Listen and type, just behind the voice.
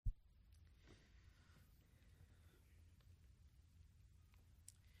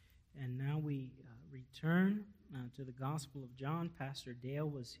turn to the Gospel of John. Pastor Dale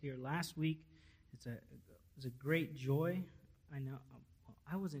was here last week. It was a great joy. I know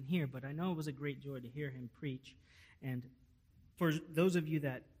I wasn't here, but I know it was a great joy to hear him preach. And for those of you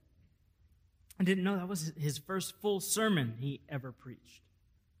that didn't know, that was his first full sermon he ever preached.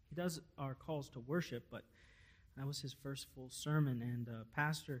 He does our calls to worship, but that was his first full sermon. And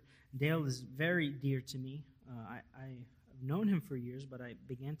Pastor Dale is very dear to me. I've known him for years, but I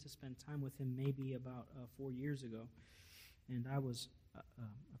began to spend time with him maybe about 4 years ago. And I was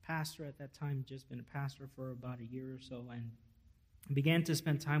a pastor at that time, just been a pastor for about a year or so, and began to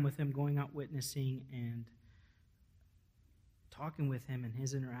spend time with him, going out witnessing and talking with him and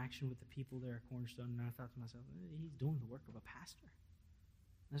his interaction with the people there at Cornerstone. And I thought to myself, he's doing the work of a pastor.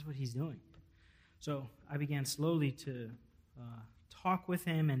 That's what he's doing. So I began slowly to talk with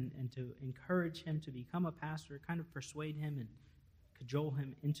him and to encourage him to become a pastor, kind of persuade him and cajole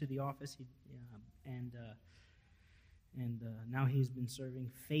him into the office. Now he's been serving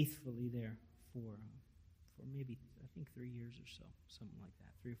faithfully there for maybe, I think, 3 years or so, something like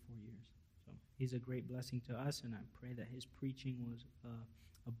that, 3 or 4 years. So he's a great blessing to us, and I pray that his preaching was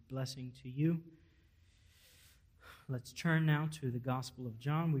a blessing to you. Let's turn now to the Gospel of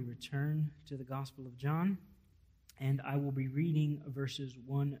John. We return to the Gospel of John, and I will be reading verses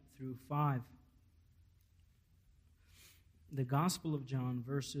 1 through 5. The Gospel of John,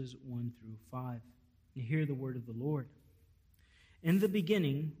 verses 1 through 5. You hear the word of the Lord. In the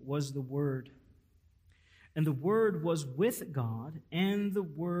beginning was the Word, and the Word was with God, and the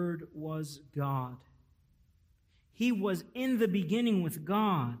Word was God. He was in the beginning with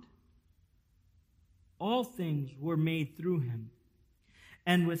God. All things were made through him,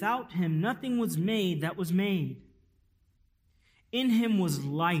 and without him nothing was made that was made. In him was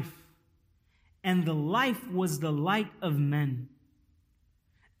life, and the life was the light of men.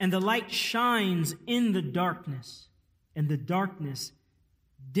 And the light shines in the darkness, and the darkness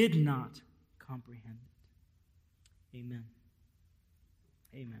did not comprehend it. Amen.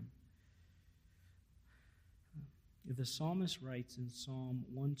 Amen. The psalmist writes in Psalm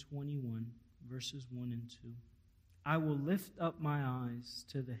 121, verses 1 and 2, I will lift up my eyes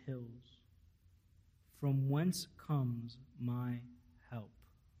to the hills. From whence comes my help?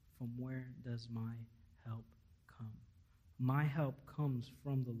 From where does my help come? My help comes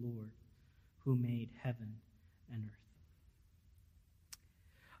from the Lord who made heaven and earth.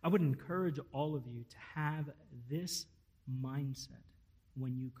 I would encourage all of you to have this mindset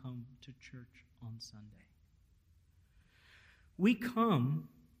when you come to church on Sunday. We come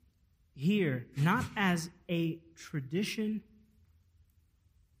here not as a tradition,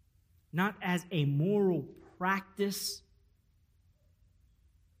 not as a moral practice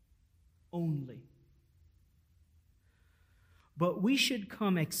only, but we should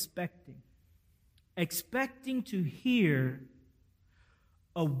come expecting to hear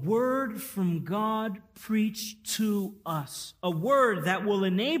a word from God preached to us, a word that will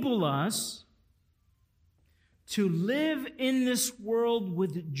enable us to live in this world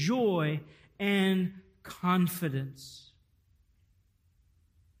with joy and confidence.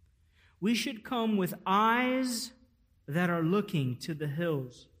 We should come with eyes that are looking to the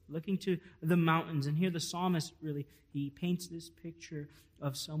hills, looking to the mountains. And here the psalmist really, he paints this picture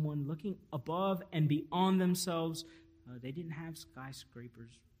of someone looking above and beyond themselves. They didn't have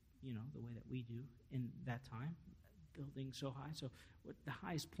skyscrapers, the way that we do in that time, building so high. So the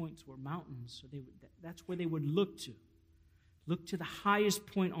highest points were mountains. So that's where they would look to. Look to the highest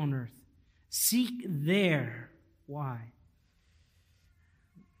point on earth. Seek there. Why?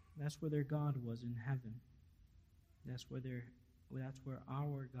 That's where their God was in heaven. That's where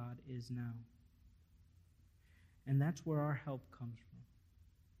our God is now. And that's where our help comes from.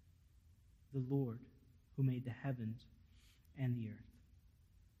 The Lord who made the heavens and the earth.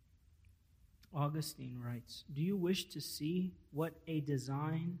 Augustine writes, do you wish to see what a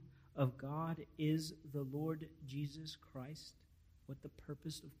design of God is the Lord Jesus Christ? What the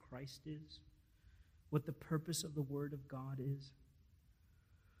purpose of Christ is? What the purpose of the Word of God is?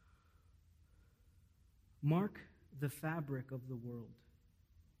 Mark the fabric of the world.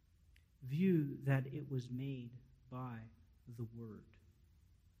 View that it was made by the Word.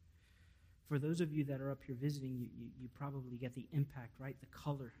 For those of you that are up here visiting, you probably get the impact, right? The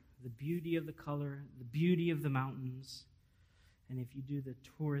color, the beauty of the color, the beauty of the mountains. And if you do the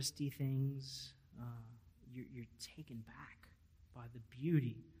touristy things, you're taken back by the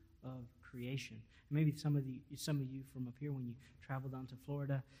beauty of creation. Maybe some of you from up here, when you travel down to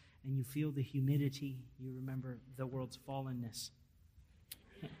Florida and you feel the humidity, you remember the world's fallenness.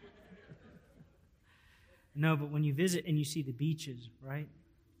 No, but when you visit and you see the beaches, right?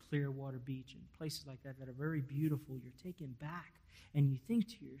 Clearwater Beach and places like that are very beautiful, you're taken back and you think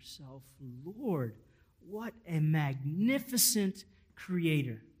to yourself, Lord, what a magnificent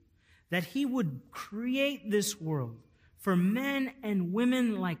creator. That he would create this world for men and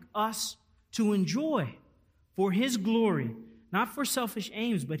women like us to enjoy for his glory, not for selfish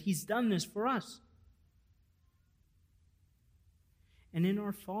aims, but he's done this for us. And in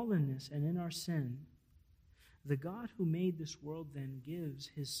our fallenness and in our sin, the God who made this world then gives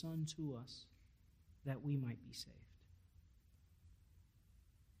his Son to us that we might be saved.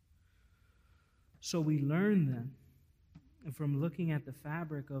 So we learn then from looking at the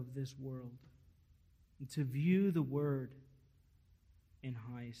fabric of this world to view the Word in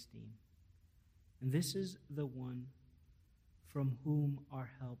high esteem. And this is the one from whom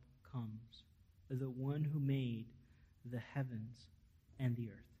our help comes, the one who made the heavens and the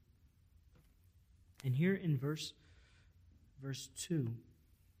earth. And here in verse 2,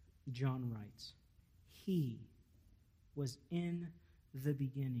 John writes, He was in the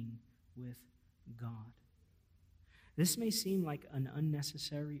beginning with God. This may seem like an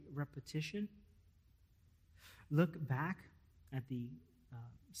unnecessary repetition. Look back at the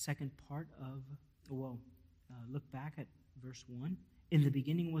second part of, look back at verse 1. In the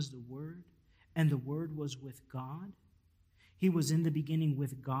beginning was the Word, and the Word was with God. He was in the beginning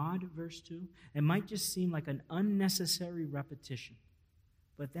with God, verse 2. It might just seem like an unnecessary repetition,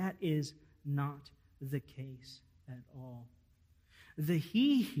 but that is not the case at all. The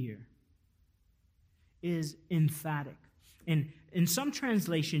He here is emphatic. And in some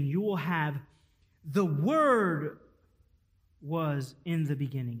translation, you will have the Word was in the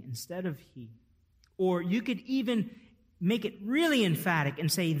beginning instead of He. Or you could even make it really emphatic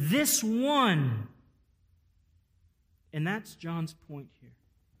and say, this one. And that's John's point here.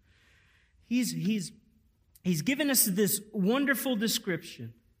 He's given us this wonderful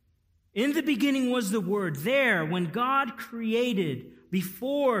description. In the beginning was the Word. There, when God created,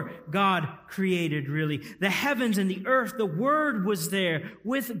 before God created, really, the heavens and the earth, the Word was there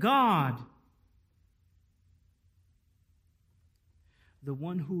with God. The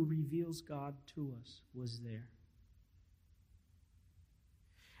one who reveals God to us was there.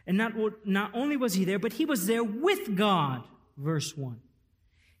 And not only was he there, but he was there with God, verse 1.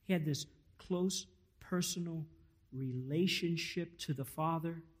 He had this close, personal relationship to the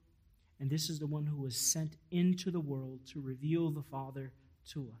Father, and this is the one who was sent into the world to reveal the Father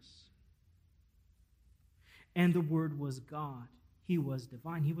to us. And the Word was God. He was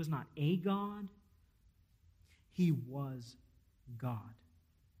divine. He was not a God. He was God.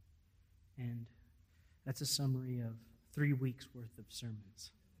 And that's a summary of 3 weeks' worth of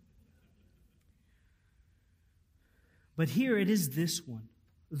sermons. But here it is this one,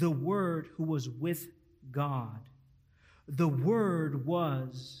 the Word who was with God. The Word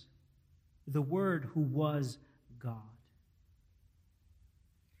who was God.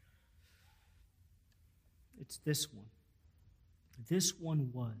 It's this one. This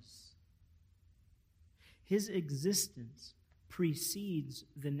one was. His existence precedes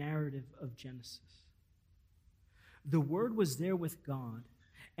the narrative of Genesis. The Word was there with God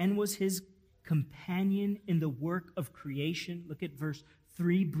and was his companion in the work of creation. Look at verse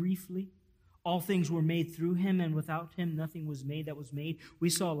 3 briefly. All things were made through him, and without him nothing was made that was made.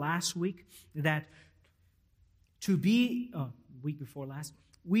 We saw last week that week before last,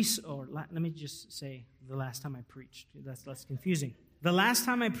 let me just say the last time I preached. That's less confusing. The last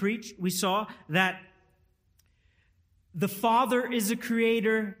time I preached, we saw that the Father is a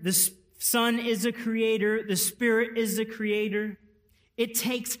creator, the Son is a creator, the Spirit is a creator. It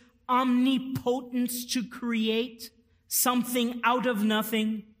takes omnipotence to create something out of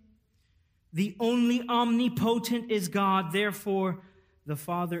nothing. The only omnipotent is God. Therefore, the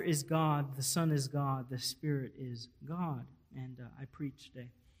Father is God, the Son is God, the Spirit is God. And I preached a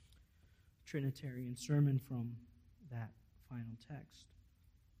Trinitarian sermon from that final text,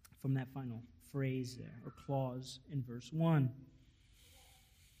 from that final phrase there, or clause in verse 1.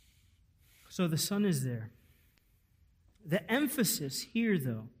 So the Son is there. The emphasis here,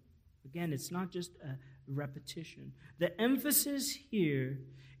 though, again, it's not just a repetition. The emphasis here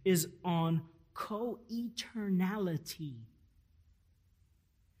is on co-eternality.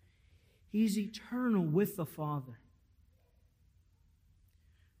 He's eternal with the Father.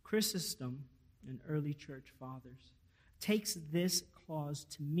 Chrysostom, an early church fathers, takes this clause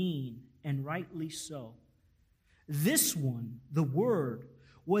to mean, and rightly so, this one, the Word,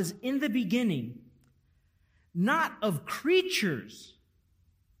 was in the beginning, not of creatures,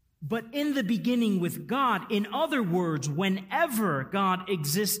 but in the beginning with God. In other words, whenever God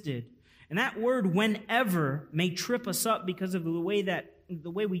existed. And that word whenever may trip us up because of the way that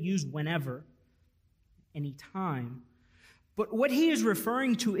the way we use whenever, any time. But what he is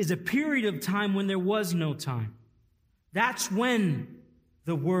referring to is a period of time when there was no time. That's when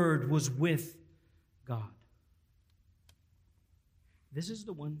the Word was with God. This is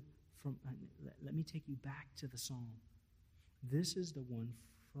the one from, let me take you back to the psalm. This is the one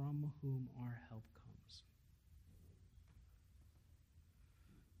from whom our help comes.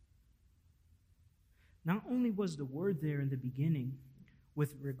 Not only was the Word there in the beginning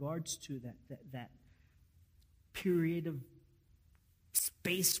with regards to that period of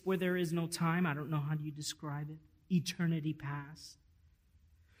space where there is no time, I don't know how you describe it, eternity past,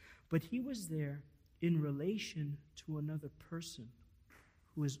 but he was there in relation to another person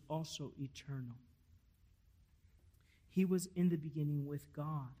who is also eternal. He was in the beginning with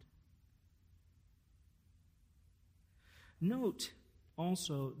God. Note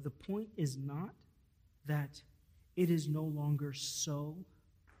also, the point is not that it is no longer so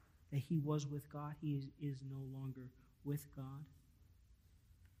that he was with God. He is no longer with God.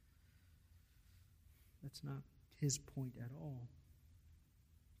 That's not his point at all.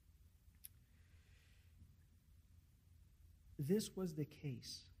 This was the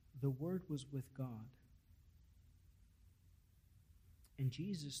case. The Word was with God. And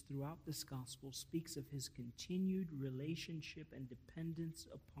Jesus, throughout this gospel, speaks of his continued relationship and dependence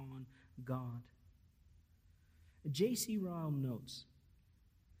upon God. J.C. Ryle notes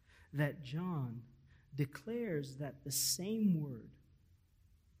that John declares that the same Word,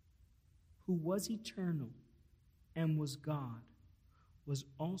 who was eternal and was God, was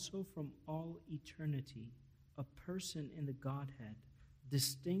also from all eternity a person in the Godhead,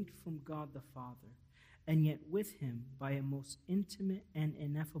 distinct from God the Father, and yet with him by a most intimate and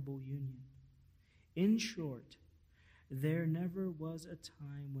ineffable union. In short, there never was a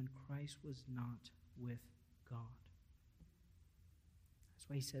time when Christ was not with God. That's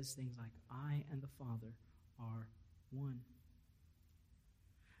why he says things like, I and the Father are one.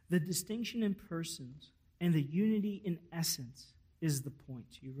 The distinction in persons and the unity in essence is the point.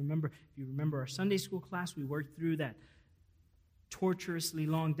 If you remember our Sunday school class, we worked through that tortuously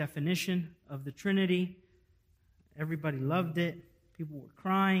long definition of the Trinity. Everybody loved it. People were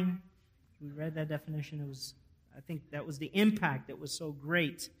crying. We read that definition. I think that was the impact that was so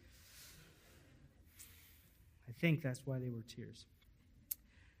great. I think that's why they were tears.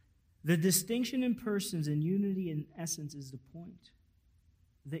 The distinction in persons and unity in essence is the point.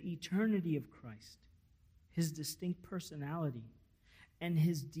 The eternity of Christ, his distinct personality, and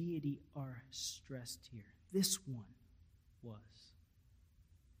his deity are stressed here. This one was.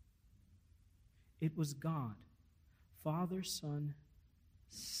 It was God, Father, Son,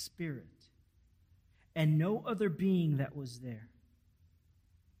 Spirit, and no other being that was there.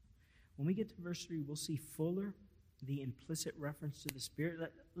 When we get to verse 3, we'll see fuller the implicit reference to the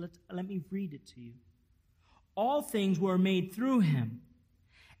Spirit. Let me read it to you. All things were made through him,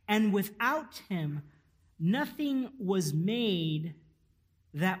 and without him nothing was made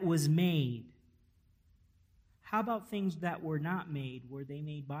that was made. How about things that were not made? Were they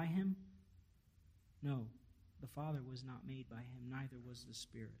made by him? No. The Father was not made by him, neither was the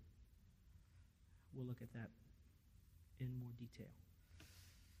Spirit. We'll look at that in more detail.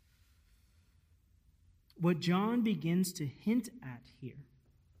 What John begins to hint at here,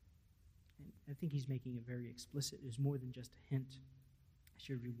 and I think he's making it very explicit, is more than just a hint. I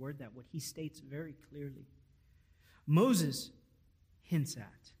should reword that. What he states very clearly. Moses hints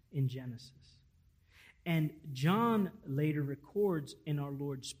at in Genesis. And John later records in our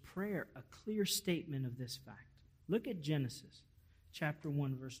Lord's Prayer a clear statement of this fact. Look at Genesis chapter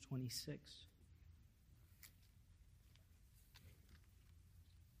 1, verse 26.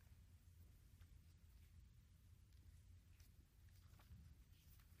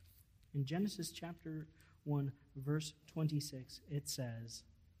 In Genesis chapter 1, verse 26, it says,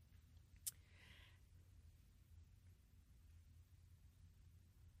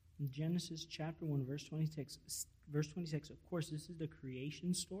 in Genesis chapter 1, verse 26, of course, this is the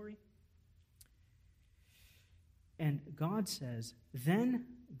creation story. And God says, then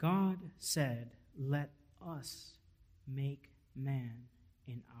God said, let us make man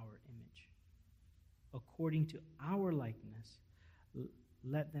in our image. According to our likeness,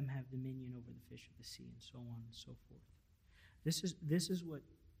 let them have dominion over the fish of the sea, and so on and so forth. This is what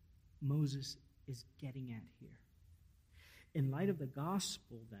Moses is getting at here. In light of the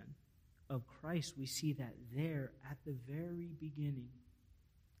gospel, then, of Christ, we see that there, at the very beginning,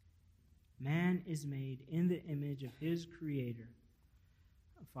 man is made in the image of his Creator,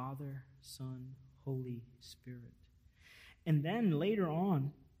 Father, Son, Holy Spirit. And then later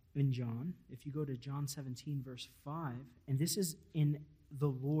on in John, if you go to John 17, verse 5, and this is in the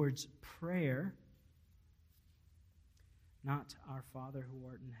Lord's Prayer. Not our Father who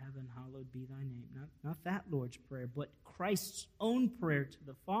art in heaven, hallowed be thy name. Not that Lord's Prayer, but Christ's own prayer to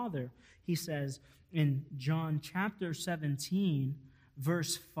the Father. He says in John chapter 17,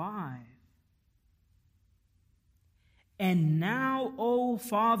 verse 5, "And now, O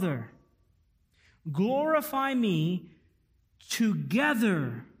Father, glorify me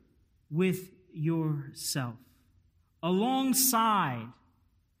together with yourself, alongside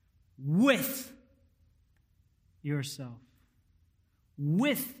with yourself,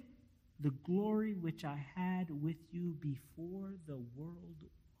 with the glory which I had with you before the world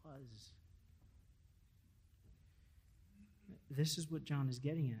was." This is what John is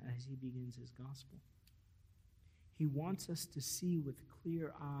getting at as he begins his gospel. He wants us to see with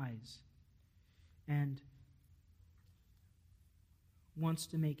clear eyes and wants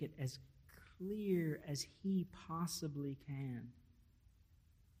to make it as clear as he possibly can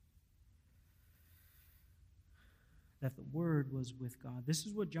that the Word was with God. This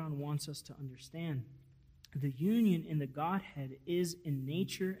is what John wants us to understand. The union in the Godhead is in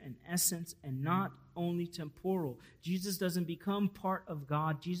nature and essence and not only temporal. Jesus doesn't become part of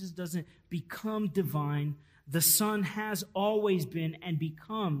God. Jesus doesn't become divine. The Son has always been and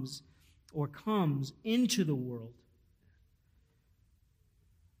becomes or comes into the world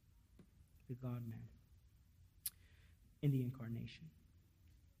the God-man in the incarnation.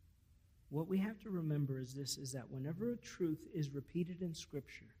 What we have to remember is this, is that whenever a truth is repeated in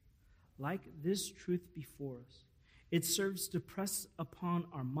Scripture, like this truth before us, it serves to press upon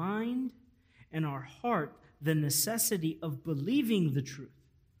our mind and our heart the necessity of believing the truth,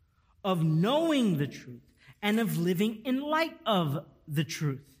 of knowing the truth, and of living in light of the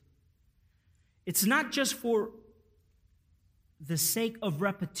truth. It's not just for the sake of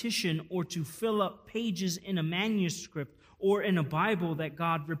repetition or to fill up pages in a manuscript or in a Bible that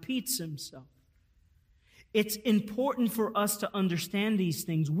God repeats himself. It's important for us to understand these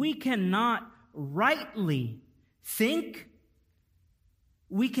things. We cannot rightly think,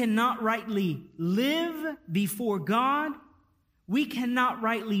 we cannot rightly live before God, we cannot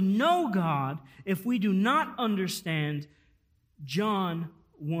rightly know God if we do not understand John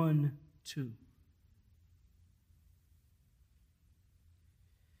 1:2.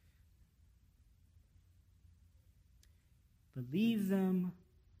 Believe them,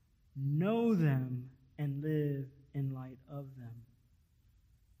 know them, and live in light of them.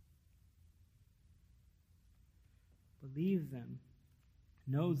 Believe them,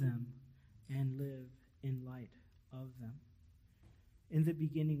 know them, and live in light of them. In the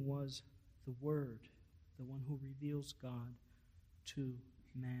beginning was the Word, the one who reveals God to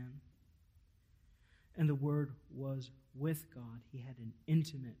man. And the Word was with God. He had an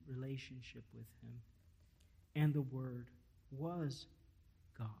intimate relationship with him. And the Word was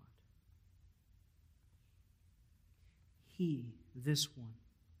God. He, this one,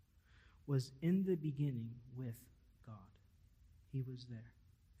 was in the beginning with God. He was there.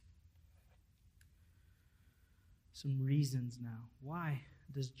 Some reasons now. Why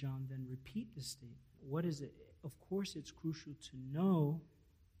does John then repeat this statement? What is it? Of course, it's crucial to know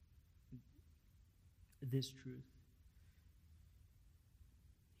this truth.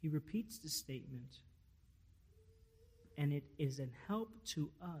 He repeats the statement, and it is an help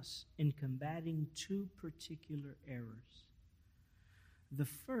to us in combating two particular errors. The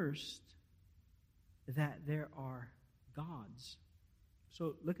first, that there are gods.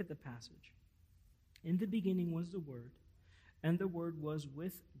 So look at the passage. In the beginning was the Word, and the Word was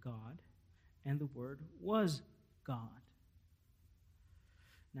with God, and the Word was God.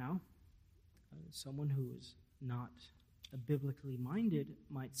 Now, someone who is not biblically minded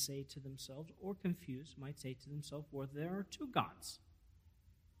might say to themselves, or confused, might say to themselves, well, there are two gods,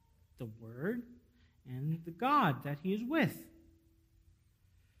 the Word and the God that he is with.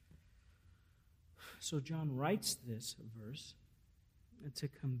 So John writes this verse to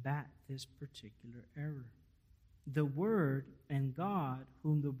combat this particular error. The Word and God,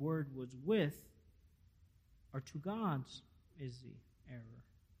 whom the Word was with, are two gods, is the error.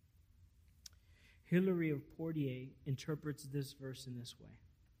 Hilary of Poitiers interprets this verse in this way.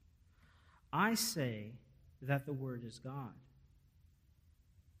 I say that the Word is God,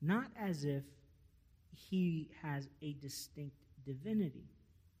 not as if he has a distinct divinity.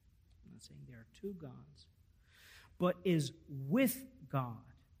 I'm not saying there are two gods, but is with God.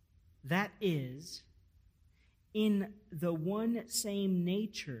 That is, in the one same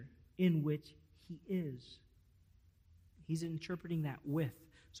nature in which he is. He's interpreting that with.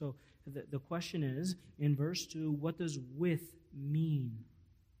 So the question is, in verse 2, what does with mean?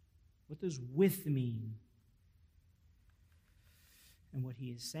 What does with mean? And what he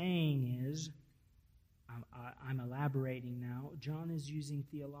is saying is, I'm elaborating now, John is using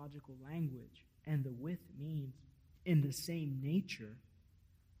theological language, and the with means in the same nature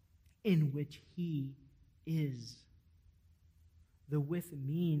in which he is. The with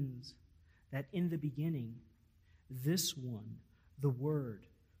means that in the beginning, this one, the Word,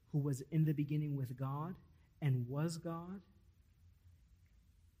 who was in the beginning with God and was God,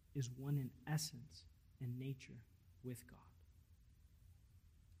 is one in essence and nature with God.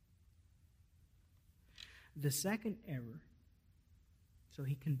 The second error, so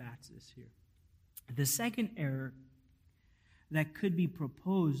he combats this here. The second error that could be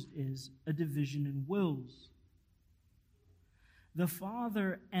proposed is a division in wills. The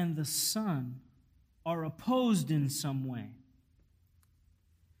Father and the Son are opposed in some way.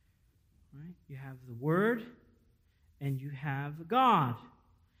 Right? You have the Word and you have God.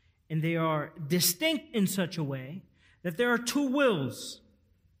 And they are distinct in such a way that there are two wills,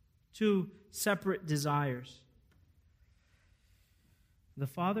 two separate desires. The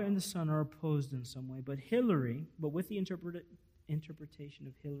Father and the Son are opposed in some way, but with the interpretation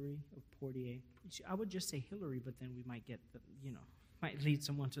of Hilary of Poitiers, I would just say Hilary, but then we might get might lead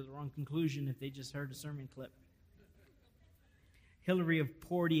someone to the wrong conclusion if they just heard a sermon clip. Hilary of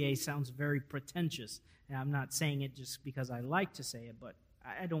Poitiers sounds very pretentious, and I'm not saying it just because I like to say it, but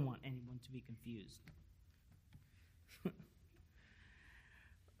I don't want anyone to be confused.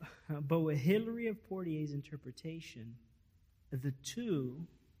 But with Hilary of Poitiers' interpretation, the two,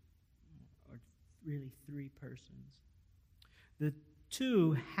 or really three persons, the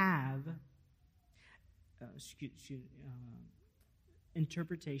two have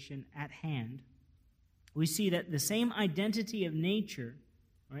interpretation at hand. We see that the same identity of nature,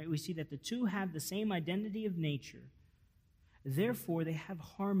 right? We see that the two have the same identity of nature. Therefore, they have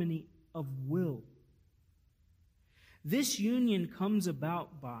harmony of will. This union comes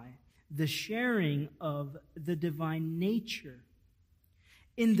about by the sharing of the divine nature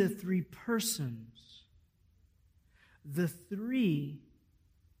in the three persons. The three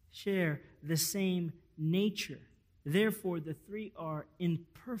share the same nature. Therefore, the three are in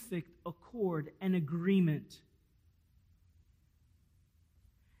perfect accord and agreement.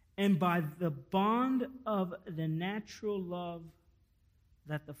 And by the bond of the natural love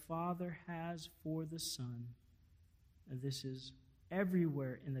that the Father has for the Son, this is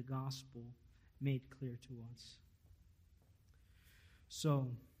everywhere in the gospel made clear to us. So,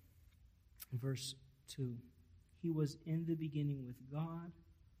 verse 2, he was in the beginning with God,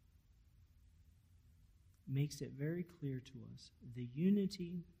 makes it very clear to us the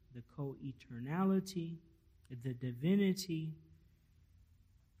unity, the co-eternality, the divinity,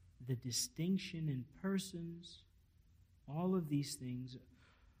 the distinction in persons. All of these things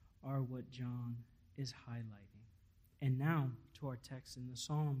are what John is highlighting. And now to our text in the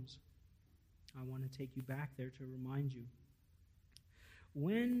Psalms. I want to take you back there to remind you.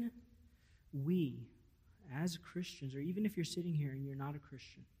 When we, as Christians, or even if you're sitting here and you're not a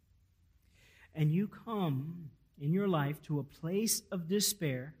Christian, and you come in your life to a place of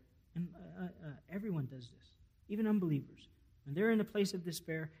despair, and everyone does this, even unbelievers, when they're in a place of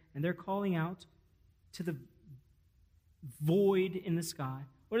despair and they're calling out to the void in the sky,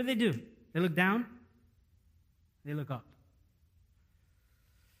 what do? They look down, they look up.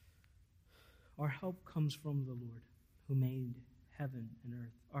 Our help comes from the Lord who made heaven and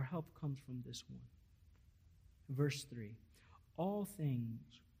earth. Our help comes from this one. Verse 3, all things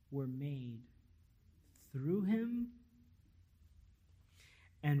were made through him,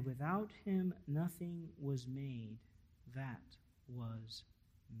 and without him nothing was made that was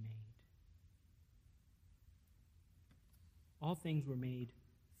made. All things were made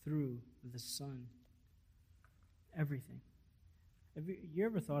through the Son. Everything. Have you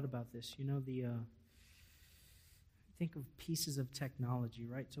ever thought about this? You know, think of pieces of technology,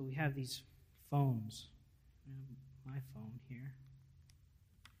 right? So we have these phones. My phone here.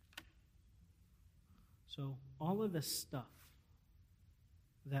 So all of the stuff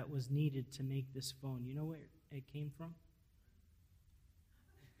that was needed to make this phone, you know where it came from?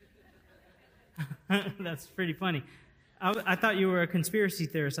 That's pretty funny. I thought you were a conspiracy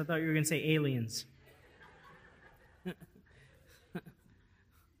theorist. I thought you were going to say aliens.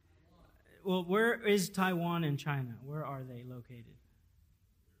 Well, where is Taiwan and China? Where are they located?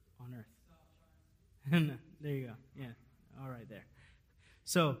 On Earth. There you go. Yeah. All right, there.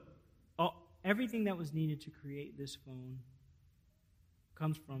 So, everything that was needed to create this phone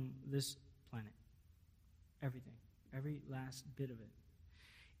comes from this planet. Everything. Every last bit of it.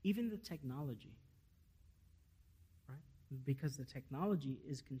 Even the technology. Right? Because the technology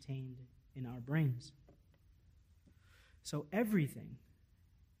is contained in our brains. So everything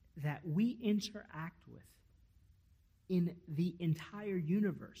that we interact with in the entire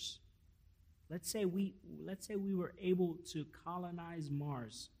universe, let's say we were able to colonize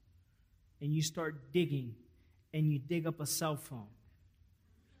Mars, and you start digging, and you dig up a cell phone.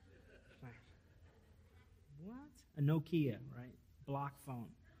 What? A Nokia, right? Block phone.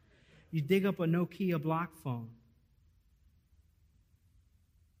 You dig up a Nokia block phone.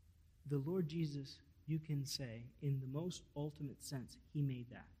 The Lord Jesus, you can say, in the most ultimate sense, He made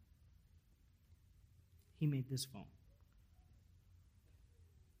that. He made this phone.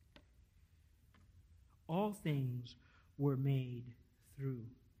 All things were made through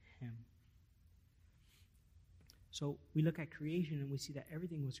Him. So we look at creation and we see that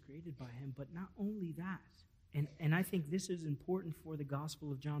everything was created by Him, but not only that. And I think this is important for the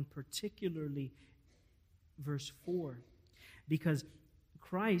Gospel of John, particularly verse 4, because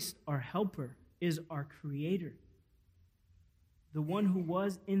Christ, our helper, is our creator. The one who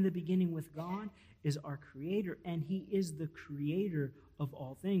was in the beginning with God is our creator, and He is the creator of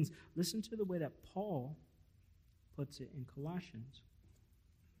all things. Listen to the way that Paul puts it in Colossians.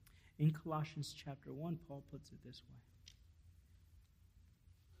 In Colossians chapter 1, Paul puts it this way.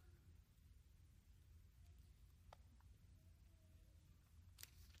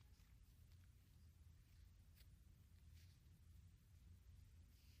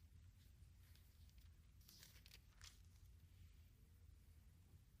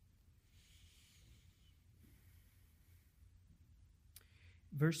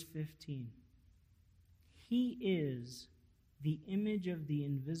 Verse 15. He is the image of the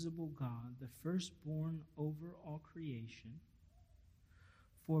invisible God, the firstborn over all creation.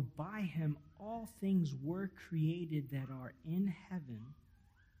 For by Him all things were created that are in heaven,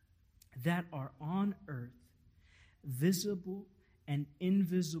 that are on earth, visible and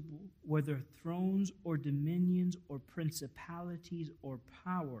invisible, whether thrones or dominions or principalities or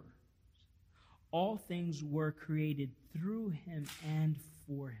powers. All things were created through Him and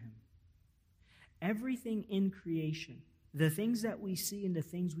for Him. Everything in creation, the things that we see and the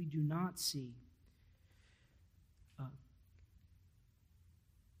things we do not see,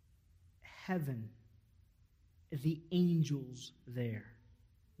 heaven, the angels there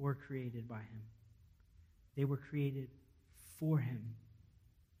were created by Him. They were created for Him.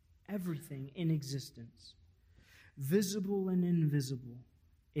 Everything in existence, visible and invisible,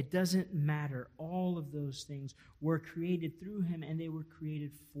 it doesn't matter. All of those things were created through Him, and they were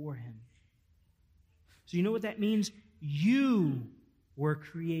created for Him. So you know what that means? You were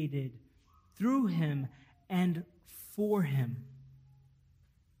created through Him and for Him.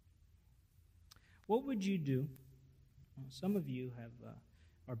 What would you do? Well, some of you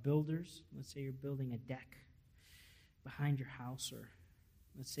are builders. Let's say you're building a deck behind your house, or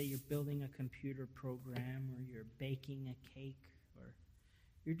let's say you're building a computer program, or you're baking a cake, or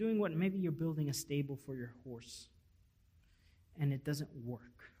you're doing what? Maybe you're building a stable for your horse, and it doesn't work.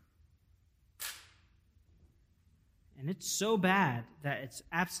 And it's so bad that it's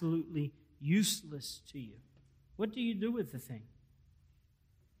absolutely useless to you. What do you do with the thing?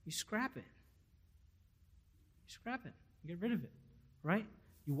 You scrap it. You scrap it. You get rid of it, right?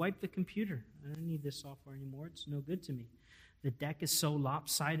 You wipe the computer. I don't need this software anymore. It's no good to me. The deck is so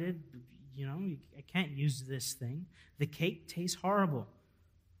lopsided, I can't use this thing. The cake tastes horrible.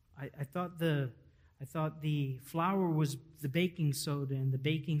 I thought the flour was the baking soda, and the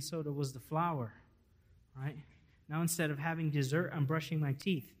baking soda was the flour, right? Now instead of having dessert, I'm brushing my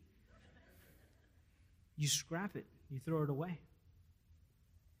teeth. You scrap it. You throw it away.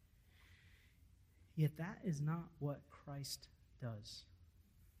 Yet that is not what Christ does.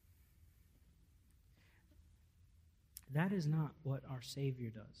 That is not what our Savior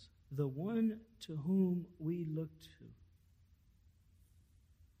does. The one to whom we look to,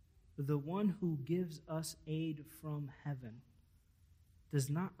 the one who gives us aid from heaven, does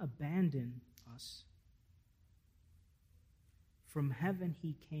not abandon us. From heaven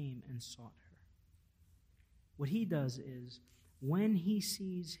He came and sought her. What He does is, when He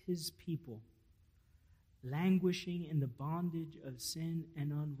sees His people languishing in the bondage of sin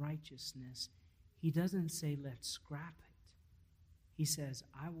and unrighteousness, He doesn't say, let's scrap it. He says,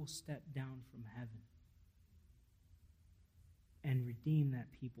 I will step down from heaven and redeem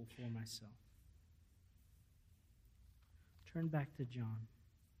that people for myself. Turn back to John.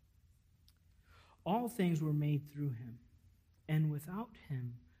 All things were made through Him, and without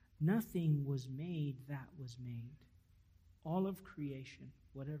Him nothing was made that was made. All of creation,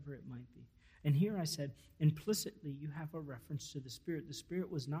 whatever it might be. And here I said, implicitly you have a reference to the Spirit. The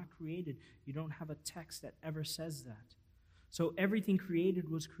Spirit was not created. You don't have a text that ever says that. So everything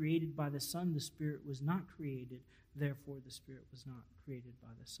created was created by the Son. The Spirit was not created. Therefore, the Spirit was not created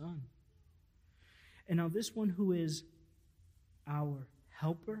by the Son. And now this one who is our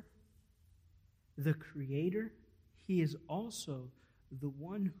helper, the Creator, he is also the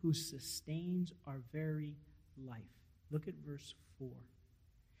one who sustains our very life. Look at verse 4.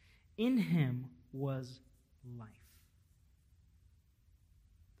 In him was life.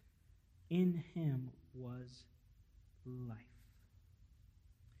 In him was life.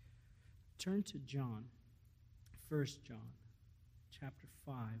 Turn to John, 1 John, chapter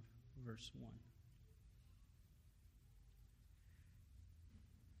 5, verse 1.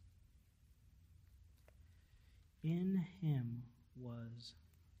 In him was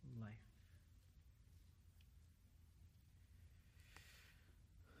life.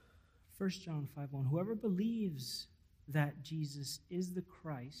 1 John 5:1. Whoever believes that Jesus is the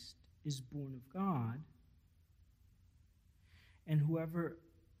Christ is born of God, and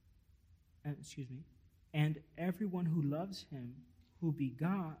and everyone who loves him who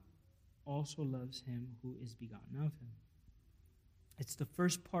begot also loves him who is begotten of him. It's the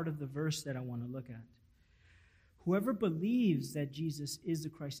first part of the verse that I want to look at. Whoever believes that Jesus is the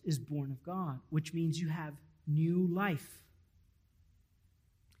Christ is born of God, which means you have new life.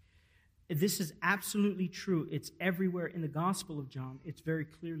 This is absolutely true. It's everywhere in the Gospel of John. It's very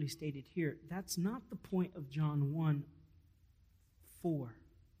clearly stated here. That's not the point of John 1:4.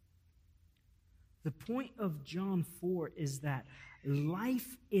 The point of John 4 is that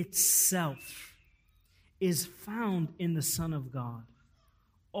life itself is found in the Son of God.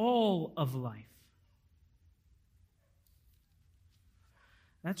 All of life.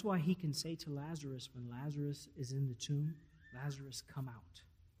 That's why he can say to Lazarus, when Lazarus is in the tomb, Lazarus, come out.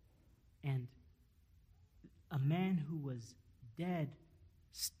 And a man who was dead,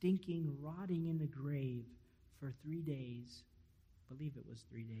 stinking, rotting in the grave for 3 days, I believe it was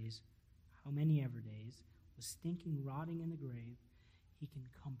 3 days, how many ever days, was stinking, rotting in the grave, he can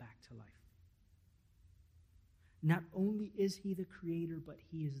come back to life. Not only is he the creator, but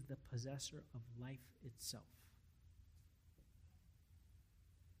he is the possessor of life itself.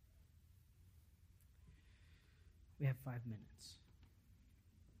 We have 5 minutes.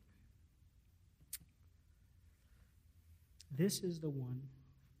 This is the one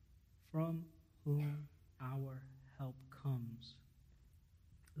from whom our help comes.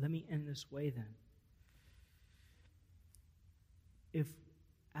 Let me end this way then. If,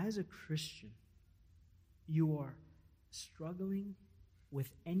 as a Christian, you are struggling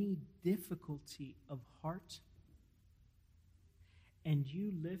with any difficulty of heart, and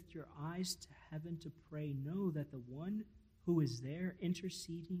you lift your eyes to heaven to pray, know that the one who is there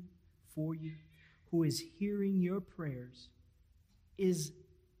interceding for you, who is hearing your prayers, is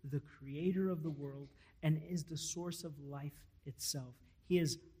the creator of the world and is the source of life itself. He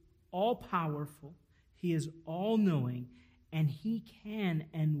is all-powerful, he is all-knowing, and he can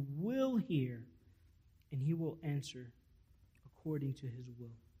and will hear, and he will answer according to his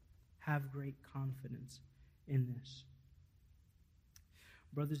will. Have great confidence in this.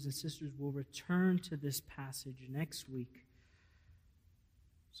 Brothers and sisters, we'll return to this passage next week.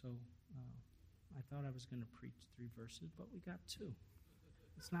 So I thought I was going to preach 3 verses, but we got 2.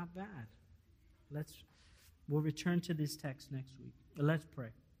 It's not bad. We'll return to this text next week. Let's pray.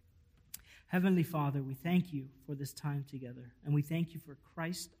 Heavenly Father, we thank you for this time together, and we thank you for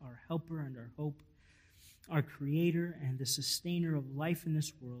Christ, our helper and our hope, our creator and the sustainer of life in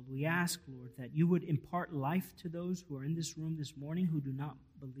this world. We ask, Lord, that you would impart life to those who are in this room this morning who do not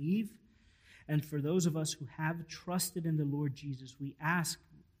believe. And for those of us who have trusted in the Lord Jesus, we ask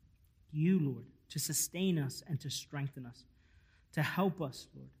you, Lord, to sustain us and to strengthen us, to help us,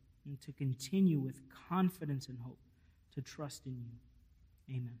 Lord, and to continue with confidence and hope to trust in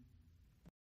you. Amen.